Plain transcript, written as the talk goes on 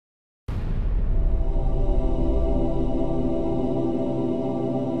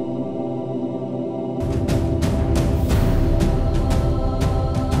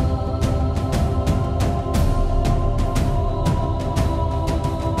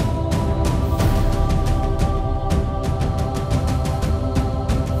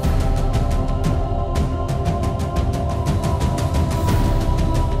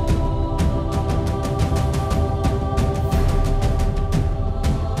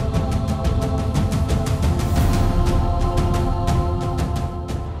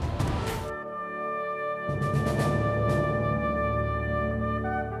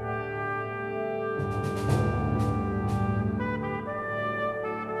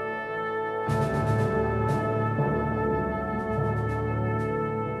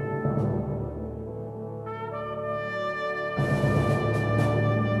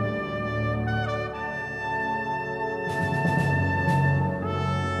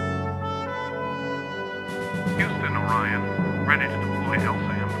Orion, ready to deploy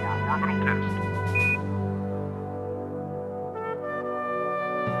LSAM for orbital test.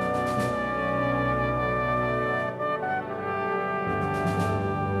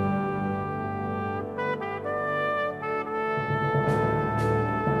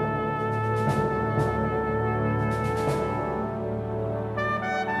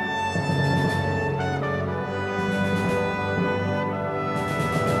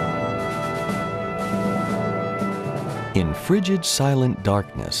 In frigid, silent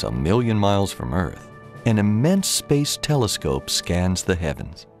darkness a million miles from Earth, an immense space telescope scans the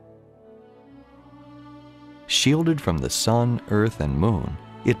heavens. Shielded from the sun, earth, and moon,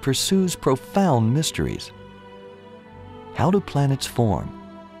 it pursues profound mysteries. How do planets form?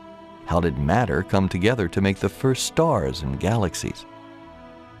 How did matter come together to make the first stars and galaxies?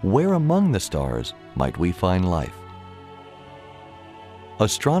 Where among the stars might we find life?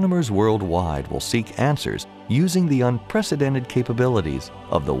 Astronomers worldwide will seek answers using the unprecedented capabilities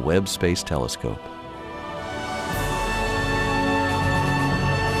of the Webb Space Telescope.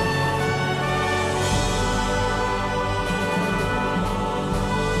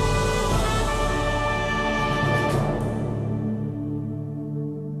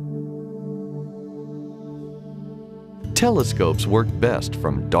 Telescopes work best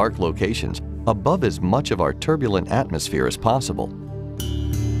from dark locations above as much of our turbulent atmosphere as possible.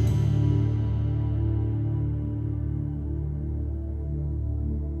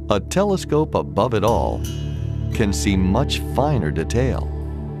 A telescope above it all can see much finer detail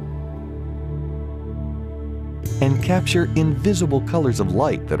and capture invisible colors of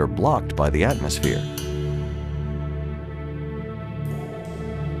light that are blocked by the atmosphere.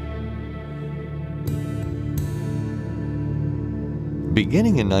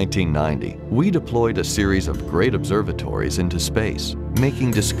 Beginning in 1990, we deployed a series of great observatories into space,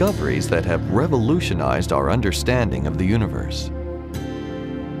 making discoveries that have revolutionized our understanding of the universe.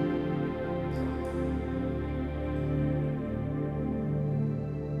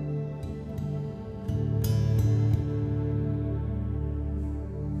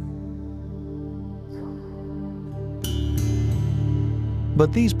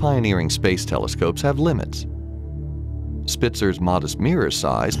 But these pioneering space telescopes have limits. Spitzer's modest mirror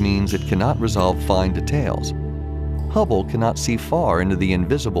size means it cannot resolve fine details. Hubble cannot see far into the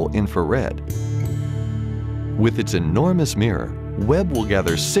invisible infrared. With its enormous mirror, Webb will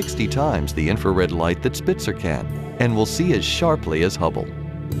gather 60 times the infrared light that Spitzer can, and will see as sharply as Hubble.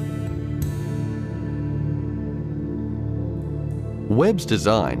 Webb's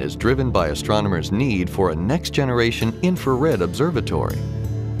design is driven by astronomers' need for a next-generation infrared observatory.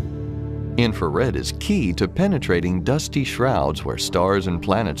 Infrared is key to penetrating dusty shrouds where stars and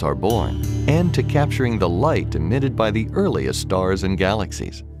planets are born, and to capturing the light emitted by the earliest stars and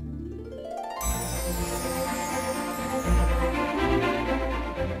galaxies.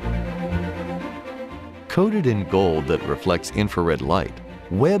 Coated in gold that reflects infrared light,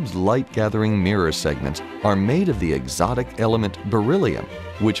 Webb's light-gathering mirror segments are made of the exotic element beryllium,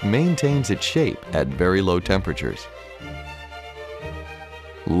 which maintains its shape at very low temperatures.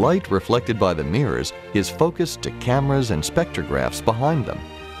 Light reflected by the mirrors is focused to cameras and spectrographs behind them.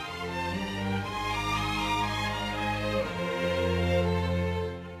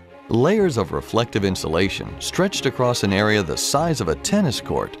 Layers of reflective insulation stretched across an area the size of a tennis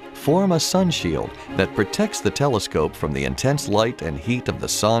court form a sunshield that protects the telescope from the intense light and heat of the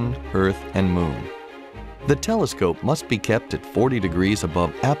sun, earth, and moon. The telescope must be kept at 40 degrees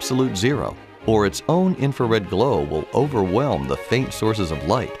above absolute zero, or its own infrared glow will overwhelm the faint sources of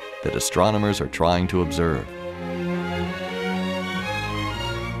light that astronomers are trying to observe.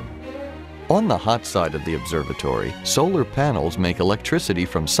 On the hot side of the observatory, solar panels make electricity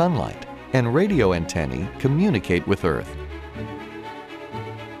from sunlight, and radio antennae communicate with Earth.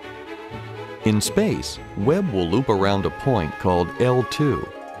 In space, Webb will loop around a point called L2.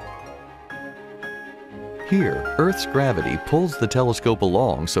 Here, Earth's gravity pulls the telescope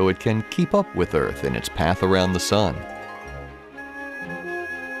along so it can keep up with Earth in its path around the Sun.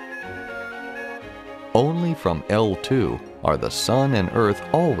 Only from L2 are the Sun and Earth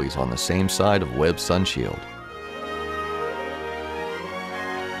always on the same side of Webb's sunshield.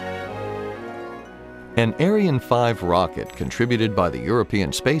 An Ariane 5 rocket contributed by the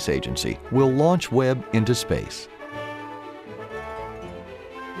European Space Agency will launch Webb into space.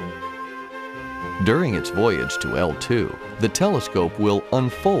 During its voyage to L2, the telescope will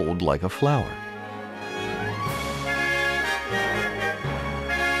unfold like a flower.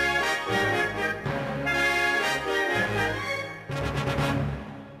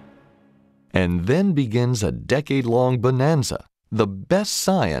 And then begins a decade-long bonanza The best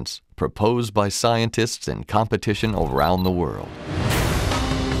science proposed by scientists in competition around the world.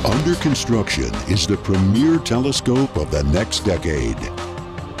 Under construction is the premier telescope of the next decade.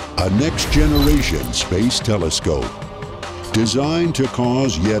 A next-generation space telescope designed to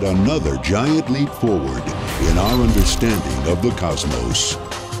cause yet another giant leap forward in our understanding of the cosmos.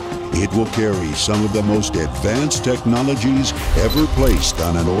 It will carry some of the most advanced technologies ever placed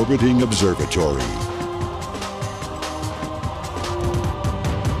on an orbiting observatory.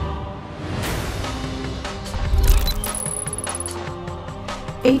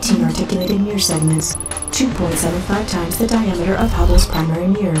 18 articulated mirror segments, 2.75 times the diameter of Hubble's primary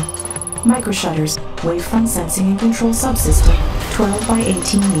mirror. Microshutters, wavefront sensing and control subsystem, 12 by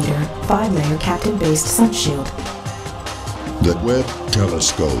 18 meter, 5-layer captain-based sunshield. The Webb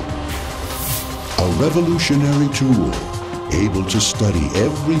Telescope, a revolutionary tool able to study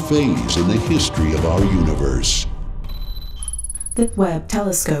every phase in the history of our universe. The Webb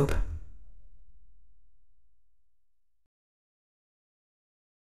Telescope.